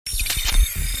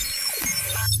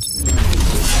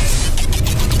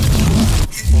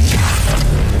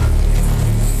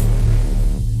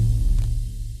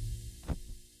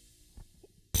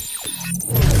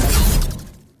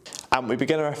We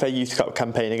begin our FA Youth Cup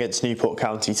campaign against Newport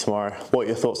County tomorrow. What are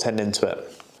your thoughts heading into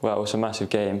it? Well, it's a massive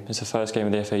game. It's the first game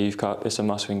of the FA Youth Cup. It's a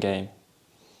must-win game.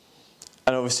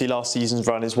 And obviously last season's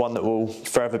run is one that will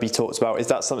forever be talked about. Is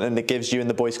that something that gives you and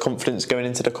the boys confidence going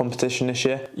into the competition this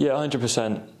year? Yeah,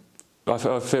 100%.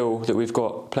 I feel that we've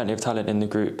got plenty of talent in the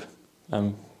group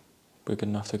and we're good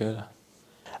enough to go there.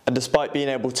 And despite being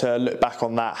able to look back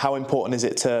on that, how important is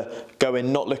it to go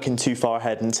in not looking too far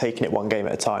ahead and taking it one game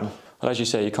at a time? Well, as you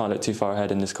say, you can't look too far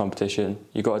ahead in this competition.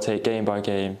 You've got to take game by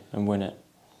game and win it.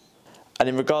 And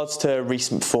in regards to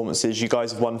recent performances, you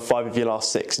guys have won 5 of your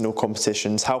last 6 in all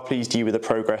competitions. How pleased are you with the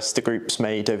progress the group's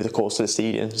made over the course of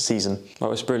the season?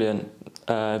 Well, it's brilliant.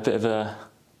 A bit of a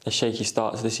shaky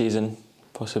start to the season,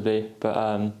 possibly.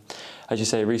 But as you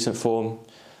say, recent form,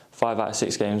 5 out of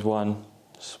 6 games won.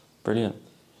 It's brilliant.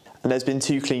 And there's been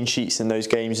 2 clean sheets in those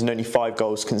games and only 5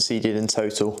 goals conceded in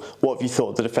total. What have you thought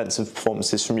of the defensive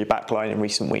performances from your backline in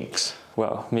recent weeks?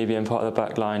 Well, me being part of the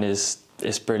backline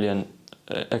is brilliant.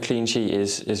 A clean sheet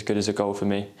is as good as a goal for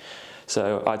me.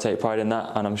 So I take pride in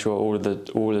that, and I'm sure all of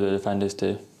the defenders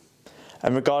do.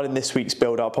 And regarding this week's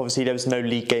build-up, obviously there was no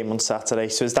league game on Saturday,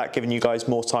 so has that given you guys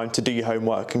more time to do your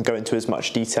homework and go into as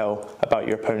much detail about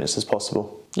your opponents as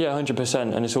possible? Yeah,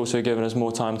 100%, and it's also given us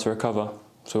more time to recover.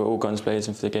 So we're all guns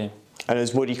blazing for the game. And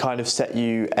has Woody kind of set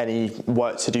you any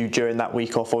work to do during that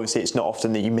week off? Obviously it's not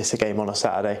often that you miss a game on a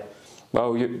Saturday.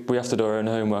 Well, we have to do our own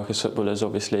homework as footballers,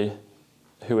 obviously,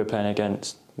 who we're playing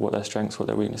against, what their strengths, what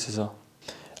their weaknesses are.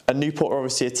 And Newport are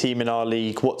obviously a team in our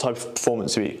league. What type of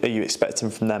performance are you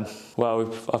expecting from them?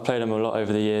 Well, I've played them a lot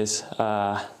over the years.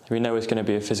 We know it's going to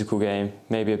be a physical game,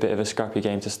 maybe a bit of a scrappy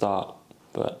game to start,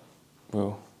 but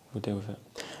we'll deal with it.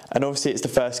 And obviously it's the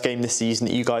first game this season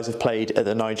that you guys have played at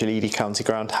the Nigel Eady County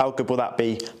Ground. How good will that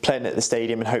be, playing at the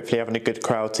stadium and hopefully having a good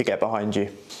crowd to get behind you?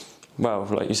 Well,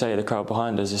 like you say, the crowd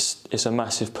behind us, it's a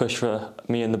massive push for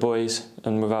me and the boys,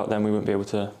 and without them we wouldn't be able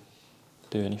to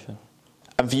do anything.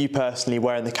 And for you personally,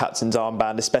 wearing the captain's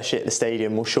armband, especially at the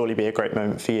stadium, will surely be a great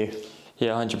moment for you?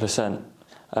 Yeah, 100%.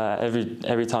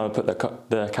 Every time I put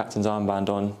the captain's armband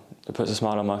on, it puts a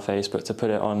smile on my face, but to put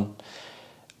it on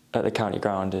at the county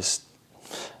ground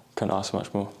couldn't ask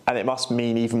much more. And it must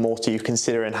mean even more to you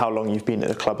considering how long you've been at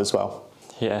the club as well.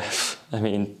 Yeah, I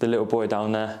mean, the little boy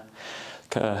down there,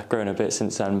 grown a bit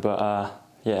since then, but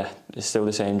yeah, it's still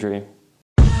the same dream.